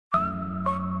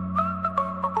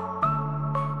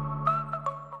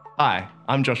Hi,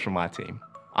 I'm Josh from MyTeam.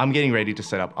 I'm getting ready to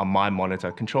set up a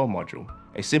MyMonitor control module,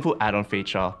 a simple add-on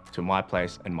feature to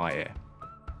MyPlace and MyAir.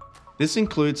 This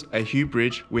includes a Hue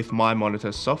bridge with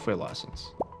MyMonitor software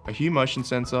license, a Hue motion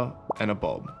sensor, and a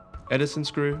bulb, Edison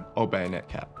screw or bayonet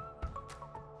cap.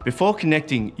 Before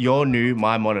connecting your new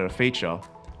MyMonitor feature,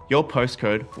 your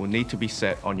postcode will need to be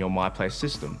set on your MyPlace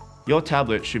system. Your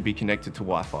tablet should be connected to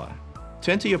Wi-Fi.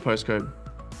 To enter your postcode,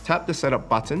 tap the Setup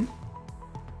button,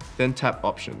 then tap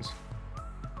Options.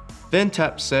 Then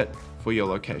tap Set for your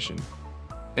location.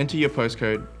 Enter your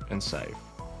postcode and save.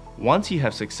 Once you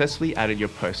have successfully added your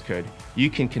postcode, you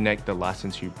can connect the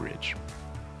License Hue bridge.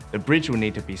 The bridge will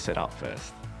need to be set up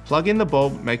first. Plug in the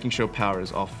bulb, making sure power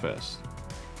is off first.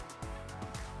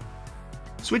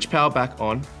 Switch power back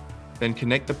on, then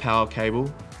connect the power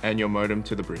cable and your modem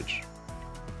to the bridge.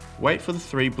 Wait for the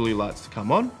 3 blue lights to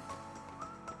come on.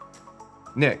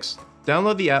 Next,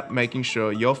 download the app, making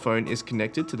sure your phone is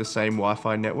connected to the same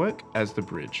Wi-Fi network as the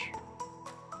bridge.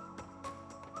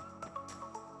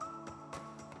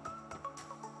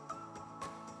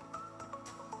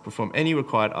 Perform any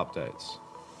required updates.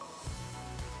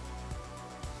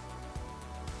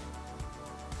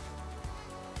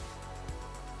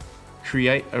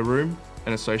 Create a room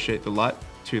and associate the light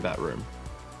to that room.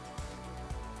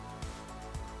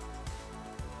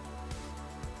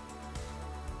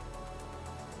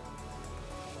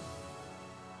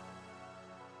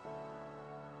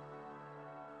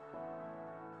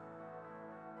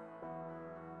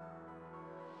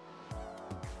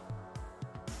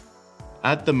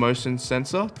 Add the motion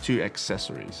sensor to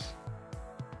accessories.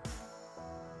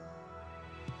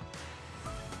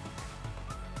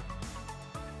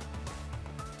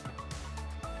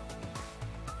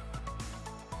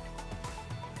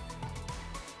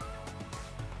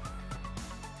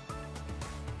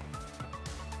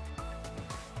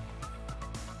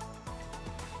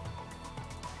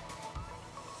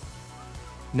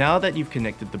 Now that you've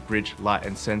connected the bridge, light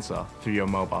and sensor through your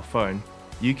mobile phone,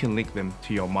 you can link them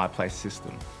to your MyPlace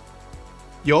system.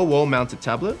 Your wall-mounted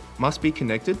tablet must be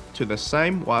connected to the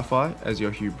same Wi-Fi as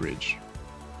your Hue bridge.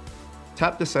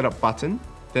 Tap the Setup button,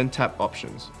 then tap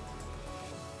Options.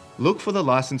 Look for the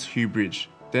licensed Hue bridge,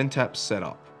 then tap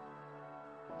Setup.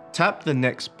 Tap the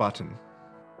Next button.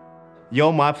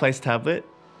 Your MyPlace tablet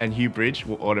and Hue bridge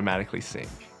will automatically sync.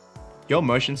 Your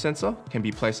motion sensor can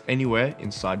be placed anywhere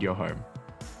inside your home.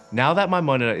 Now that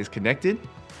MyMonitor is connected,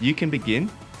 you can begin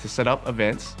to set up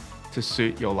events to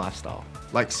suit your lifestyle,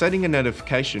 like setting a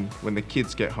notification when the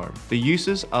kids get home. The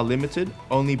uses are limited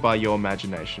only by your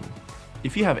imagination.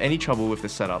 If you have any trouble with the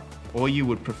setup, or you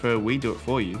would prefer we do it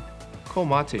for you, call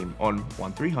MyTeam on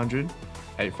 1300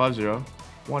 850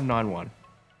 191.